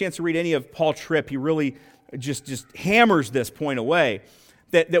 if you get a chance to read any of Paul Tripp, he really just hammers this point away,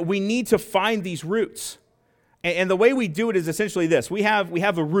 that we need to find these roots. And the way we do it is essentially this. We have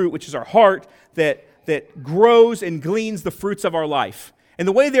the root, which is our heart, that grows and gleans the fruits of our life. And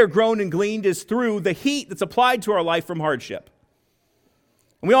the way they're grown and gleaned is through the heat that's applied to our life from hardship.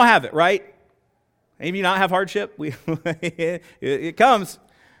 And we all have it, right? Any of you not have hardship? It comes.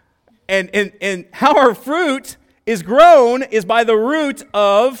 And how our fruit is grown is by the root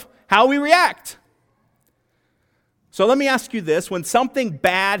of how we react. So let me ask you this. When something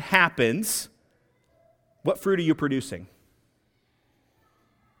bad happens, what fruit are you producing?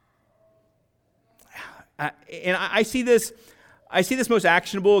 And I see this most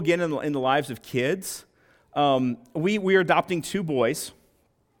actionable, again, in the lives of kids. We are adopting 2 boys,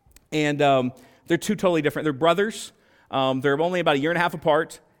 and they're 2 totally different. They're brothers. They're only about a year and a half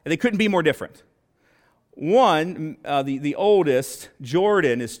apart, and they couldn't be more different. One, the oldest,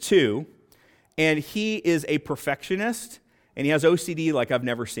 Jordan, is 2, and he is a perfectionist, and he has OCD like I've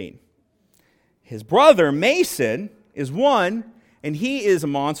never seen. His brother, Mason, is one, and he is a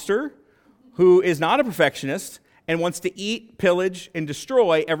monster who is not a perfectionist and wants to eat, pillage, and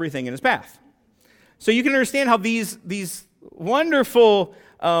destroy everything in his path. So you can understand how these wonderful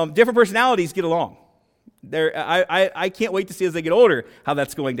different personalities get along. I can't wait to see as they get older how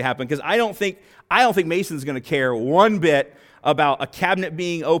that's going to happen, because I don't think Mason's going to care one bit about a cabinet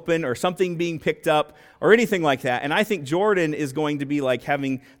being open or something being picked up or anything like that. And I think Jordan is going to be like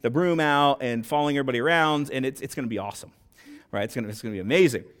having the broom out and following everybody around, and it's going to be awesome, right? It's going to be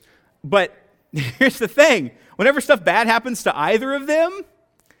amazing. But here's the thing: whenever stuff bad happens to either of them,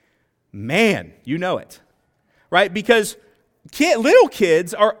 man, you know it, right? Because little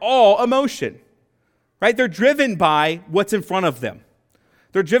kids are all emotion, right? They're driven by what's in front of them.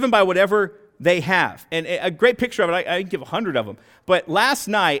 They're driven by whatever they have. And a great picture of it, I can give 100 of them. But last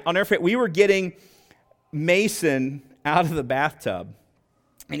night on Airfreight, we were getting Mason out of the bathtub,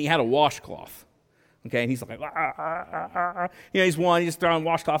 and he had a washcloth. Okay, and he's like, he's just throwing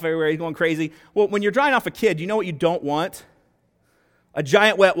washcloth everywhere. He's going crazy. Well, when you're drying off a kid, you know what you don't want? A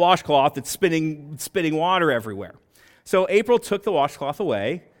giant wet washcloth that's spitting water everywhere. So April took the washcloth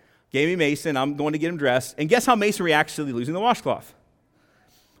away, gave me Mason. I'm going to get him dressed. And guess how Mason reacts to losing the washcloth?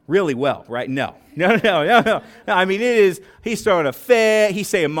 Really well, right? No. I mean, he's throwing a fit. He's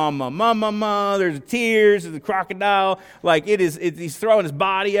saying, mama, mama, mama. There's tears. There's a crocodile. Like, he's throwing his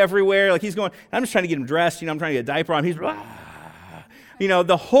body everywhere. Like, he's going, I'm just trying to get him dressed. I'm trying to get a diaper on. He's,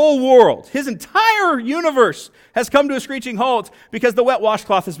 the whole world, his entire universe has come to a screeching halt because the wet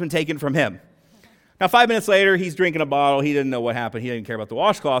washcloth has been taken from him. Now, 5 minutes later, he's drinking a bottle. He didn't know what happened. He didn't care about the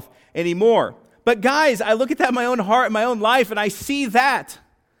washcloth anymore. But guys, I look at that in my own heart, in my own life, and I see that.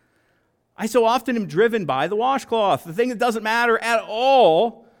 I so often am driven by the washcloth, the thing that doesn't matter at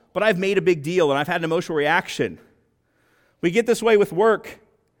all, but I've made a big deal and I've had an emotional reaction. We get this way with work,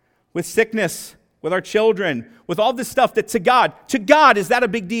 with sickness, with our children, with all this stuff that to God, is that a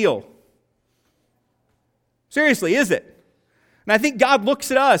big deal? Seriously, is it? And I think God looks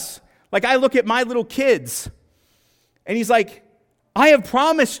at us like I look at my little kids, and he's like, I have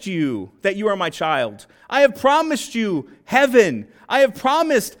promised you that you are my child. I have promised you heaven. I have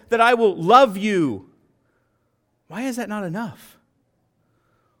promised that I will love you. Why is that not enough?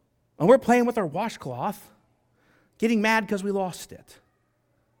 And we're playing with our washcloth, getting mad because we lost it.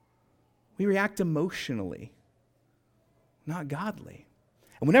 We react emotionally, not godly.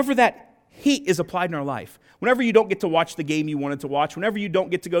 And whenever that heat is applied in our life, whenever you don't get to watch the game you wanted to watch, whenever you don't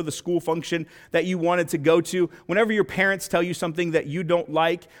get to go to the school function that you wanted to go to, whenever your parents tell you something that you don't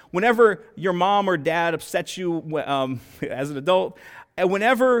like, whenever your mom or dad upsets you as an adult, and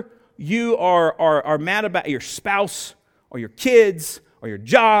whenever you are mad about your spouse or your kids or your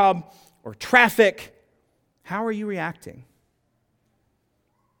job or traffic, how are you reacting?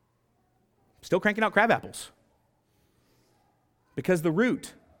 Still cranking out crab apples. Because the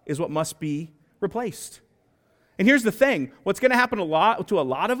root is what must be replaced. And here's the thing. What's going to happen to a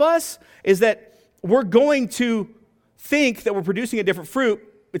lot of us is that we're going to think that we're producing a different fruit.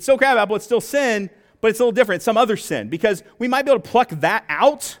 It's still crab apple, it's still sin, but it's a little different. It's some other sin. Because we might be able to pluck that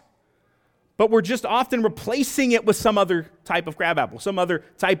out, but we're just often replacing it with some other type of crab apple, some other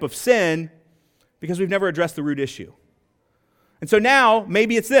type of sin, because we've never addressed the root issue. And so now,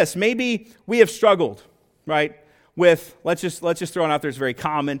 maybe it's this. Maybe we have struggled, right, with, let's just throw it out there, it's very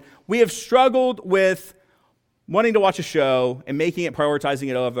common. We have struggled with wanting to watch a show and making it, prioritizing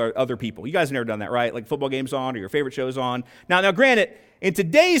it over other people. You guys have never done that, right? Like football games on or your favorite show's on. Now, granted, in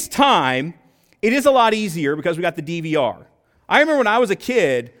today's time, it is a lot easier because we got the DVR. I remember when I was a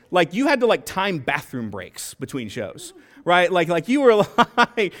kid, like you had to like time bathroom breaks between shows, right? Like you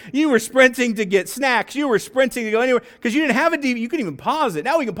were sprinting to get snacks. You were sprinting to go anywhere because you didn't have a DVR. You couldn't even pause it.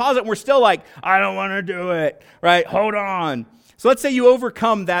 Now we can pause it and we're still like, I don't want to do it, right? Hold on. So let's say you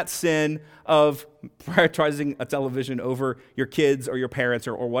overcome that sin of prioritizing a television over your kids or your parents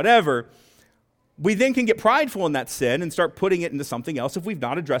or whatever. We then can get prideful in that sin and start putting it into something else if we've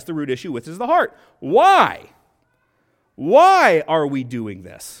not addressed the root issue, which is the heart. Why? Why are we doing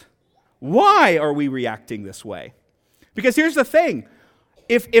this? Why are we reacting this way? Because here's the thing.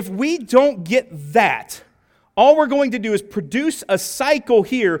 If we don't get that, all we're going to do is produce a cycle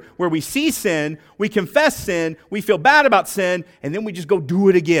here where we see sin, we confess sin, we feel bad about sin, and then we just go do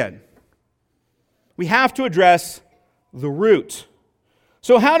it again. We have to address the root.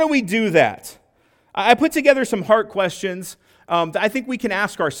 So how do we do that? I put together some heart questions that I think we can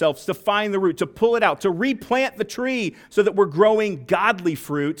ask ourselves to find the root, to pull it out, to replant the tree so that we're growing godly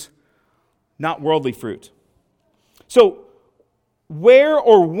fruit, not worldly fruit. So where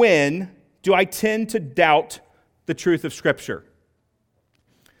or when do I tend to doubt the truth of Scripture?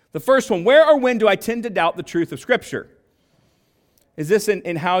 The first one, where or when do I tend to doubt the truth of Scripture? Is this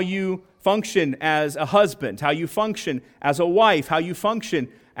in how you function as a husband, how you function as a wife, how you function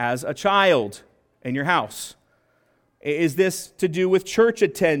as a child in your house? Is this to do with church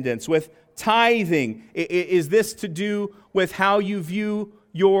attendance, with tithing? Is this to do with how you view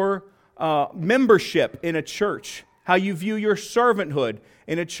your membership in a church, how you view your servanthood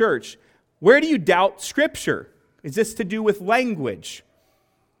in a church? Where do you doubt Scripture? Is this to do with language?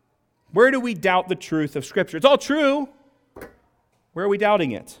 Where do we doubt the truth of Scripture? It's all true. Where are we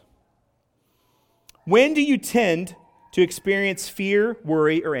doubting it? When do you tend to experience fear,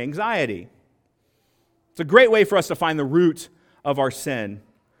 worry, or anxiety? It's a great way for us to find the root of our sin.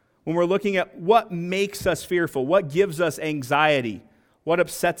 When we're looking at what makes us fearful, what gives us anxiety, what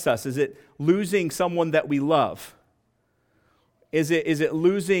upsets us. Is it losing someone that we love? Is it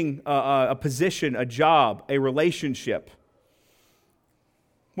losing a position, a job, a relationship?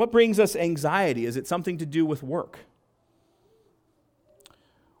 What brings us anxiety? Is it something to do with work?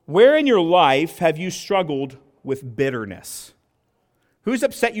 Where in your life have you struggled with bitterness? Who's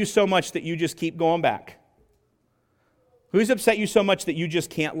upset you so much that you just keep going back? Who's upset you so much that you just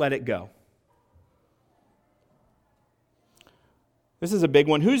can't let it go? This is a big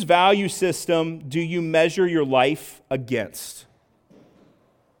one. Whose value system do you measure your life against?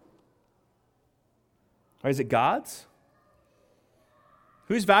 Or is it God's?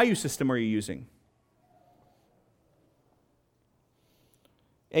 Whose value system are you using?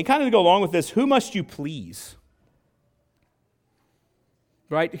 And kind of to go along with this, who must you please?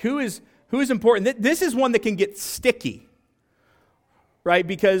 Right? Who is important? This is one that can get sticky. Right?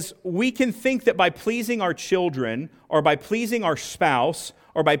 Because we can think that by pleasing our children, or by pleasing our spouse,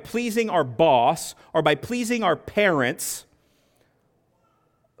 or by pleasing our boss, or by pleasing our parents,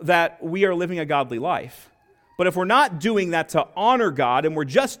 that we are living a godly life. But if we're not doing that to honor God, and we're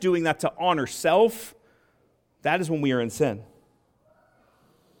just doing that to honor self, that is when we are in sin.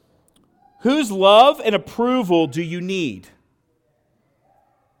 Whose love and approval do you need?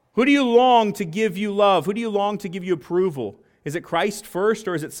 Who do you long to give you love? Who do you long to give you approval? Is it Christ first,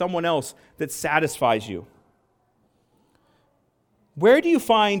 or is it someone else that satisfies you? Where do you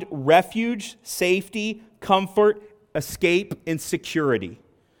find refuge, safety, comfort, escape, and security?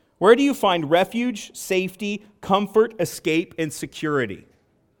 Where do you find refuge, safety, comfort, escape, and security?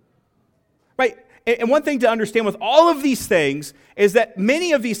 Right? And one thing to understand with all of these things is that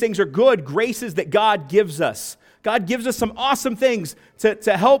many of these things are good graces that God gives us. God gives us some awesome things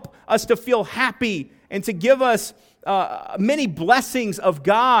to help us to feel happy and to give us many blessings of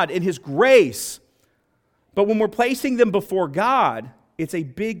God and His grace. But when we're placing them before God, it's a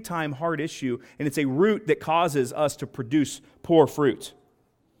big time hard issue, and it's a root that causes us to produce poor fruit.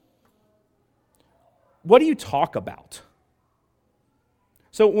 What do you talk about?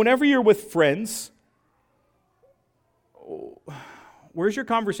 So whenever you're with friends, where's your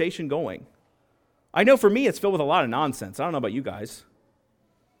conversation going? I know for me it's filled with a lot of nonsense. I don't know about you guys.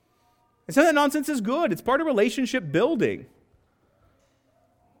 And some of that nonsense is good. It's part of relationship building.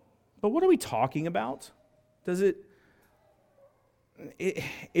 But what are we talking about? Is it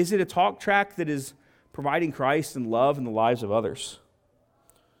a talk track that is providing Christ and love in the lives of others?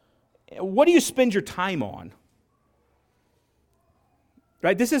 What do you spend your time on?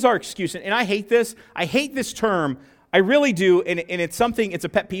 Right? This is our excuse. And I hate this. I hate this term. I really do. And it's a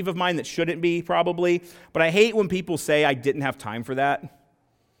pet peeve of mine that shouldn't be probably. But I hate when people say I didn't have time for that.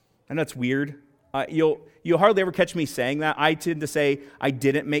 And that's weird. You'll hardly ever catch me saying that. I tend to say I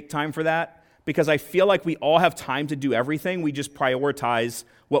didn't make time for that because I feel like we all have time to do everything. We just prioritize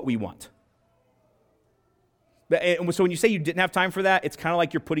what we want. And so when you say you didn't have time for that, it's kind of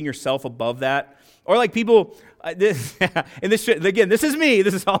like you're putting yourself above that. Or like people, this is me.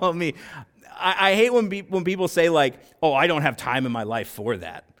 This is all of me. I hate when people say like, oh, I don't have time in my life for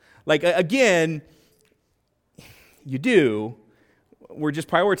that. Like, again, you do. We're just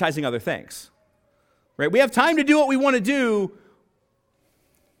prioritizing other things. Right? We have time to do what we want to do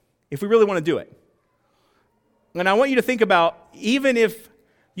if we really want to do it. And I want you to think about, even if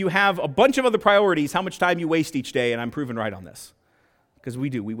you have a bunch of other priorities, how much time you waste each day, and I'm proven right on this. Because we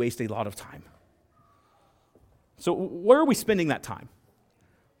do. We waste a lot of time. So where are we spending that time?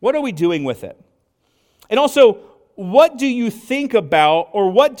 What are we doing with it? And also, what do you think about,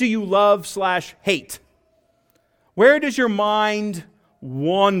 or what do you love/hate? Where does your mind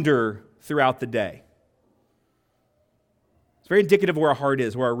wander throughout the day? It's very indicative of where our heart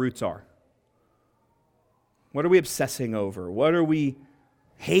is, where our roots are. What are we obsessing over? What are we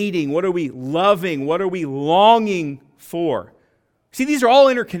hating? What are we loving? What are we longing for? See, these are all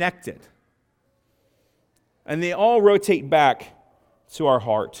interconnected. And they all rotate back to our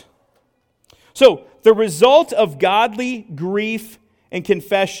heart. So, the result of godly grief and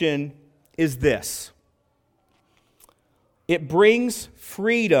confession is this. It brings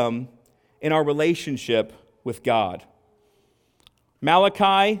freedom in our relationship with God.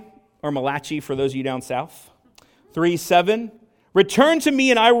 Malachi, or Malachi for those of you down south, 3:7, return to me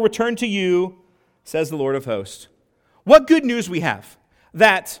and I will return to you, says the Lord of hosts. What good news we have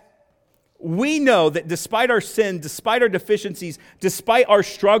that we know that despite our sin, despite our deficiencies, despite our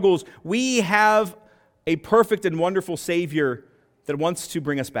struggles, we have a perfect and wonderful Savior that wants to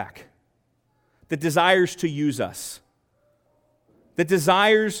bring us back, that desires to use us, that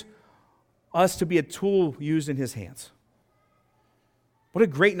desires us to be a tool used in His hands. What a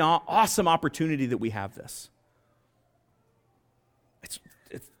great and awesome opportunity that we have this. It's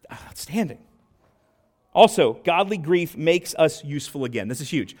outstanding. Also, godly grief makes us useful again. This is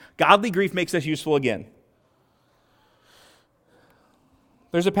huge. Godly grief makes us useful again.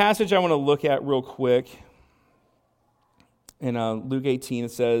 There's a passage I want to look at real quick. In Luke 18,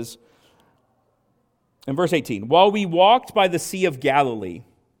 it says, in verse 18, while we walked by the Sea of Galilee,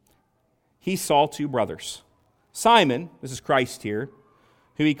 he saw two brothers. Simon, this is Christ here,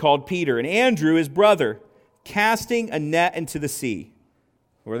 who he called Peter, and Andrew, his brother, casting a net into the sea,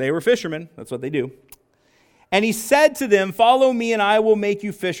 where they were fishermen. That's what they do. And he said to them, follow me, and I will make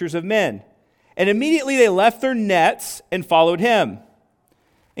you fishers of men. And immediately they left their nets and followed him.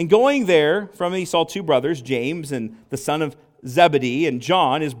 And going there, from he saw two brothers, James and the son of Zebedee, and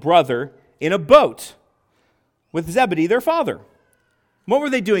John, his brother, in a boat with Zebedee, their father. What were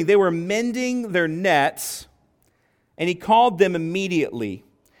they doing? They were mending their nets, and he called them immediately.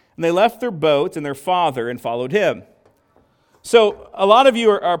 And they left their boat and their father and followed him. So a lot of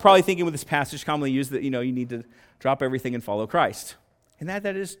you are probably thinking with this passage commonly used that, you need to drop everything and follow Christ. And that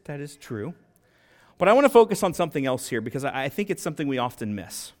is true. But I want to focus on something else here because I think it's something we often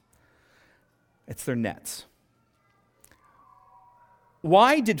miss. It's their nets.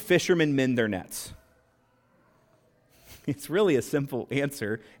 Why did fishermen mend their nets? It's really a simple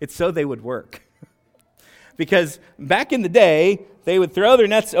answer. It's so they would work. Because back in the day, they would throw their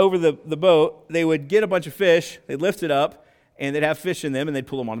nets over the boat, they would get a bunch of fish, they'd lift it up, and they'd have fish in them, and they'd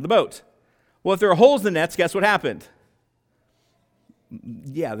pull them onto the boat. Well, if there are holes in the nets, guess what happened?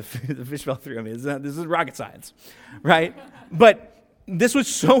 Yeah, the fish fell through. I mean, this is rocket science, right? But this was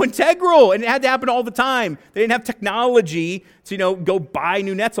so integral, and it had to happen all the time. They didn't have technology to, go buy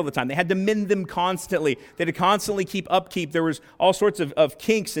new nets all the time. They had to mend them constantly. They had to constantly keep upkeep. There was all sorts of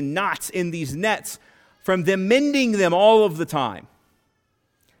kinks and knots in these nets from them mending them all of the time.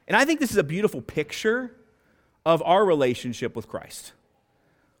 And I think this is a beautiful picture of our relationship with Christ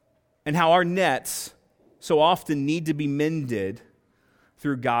and how our nets so often need to be mended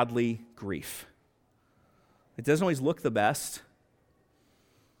through godly grief. It doesn't always look the best,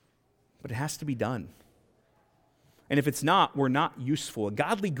 but it has to be done. And if it's not, we're not useful. A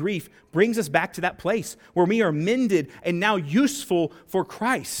godly grief brings us back to that place where we are mended and now useful for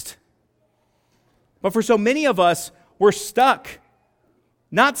Christ. But for so many of us, we're stuck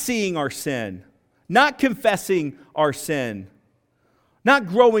not seeing our sin, not confessing our sin, not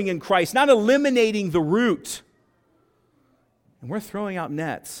growing in Christ, not eliminating the root. And we're throwing out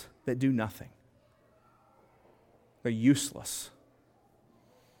nets that do nothing. They're useless.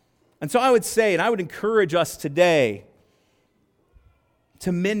 And so I would say, and I would encourage us today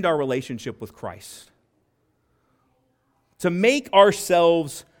to mend our relationship with Christ, to make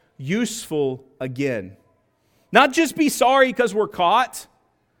ourselves useful again. Not just be sorry because we're caught,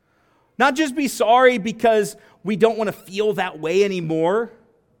 not just be sorry because we don't want to feel that way anymore,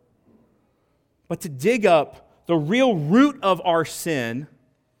 but to dig up the real root of our sin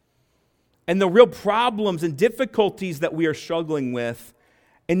and the real problems and difficulties that we are struggling with,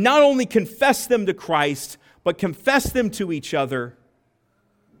 and not only confess them to Christ, but confess them to each other,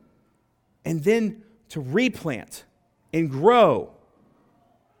 and then to replant and grow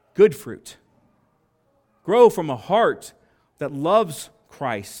good fruit. Grow from a heart that loves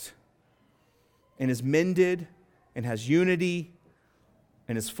Christ and is mended and has unity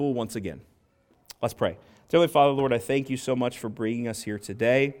and is full once again. Let's pray. Heavenly Father, Lord, I thank you so much for bringing us here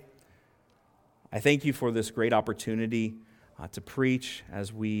today. I thank you for this great opportunity to preach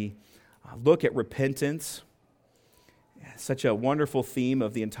as we look at repentance. Such a wonderful theme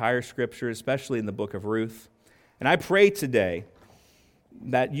of the entire Scripture, especially in the book of Ruth. And I pray today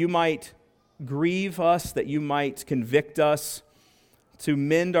that you might grieve us, that you might convict us to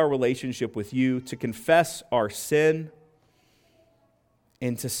mend our relationship with you, to confess our sin,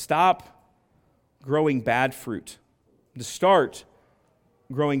 and to stop growing bad fruit, to start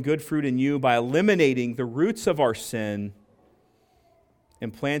growing good fruit in you by eliminating the roots of our sin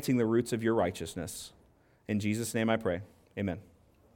and planting the roots of your righteousness. In Jesus' name I pray. Amen.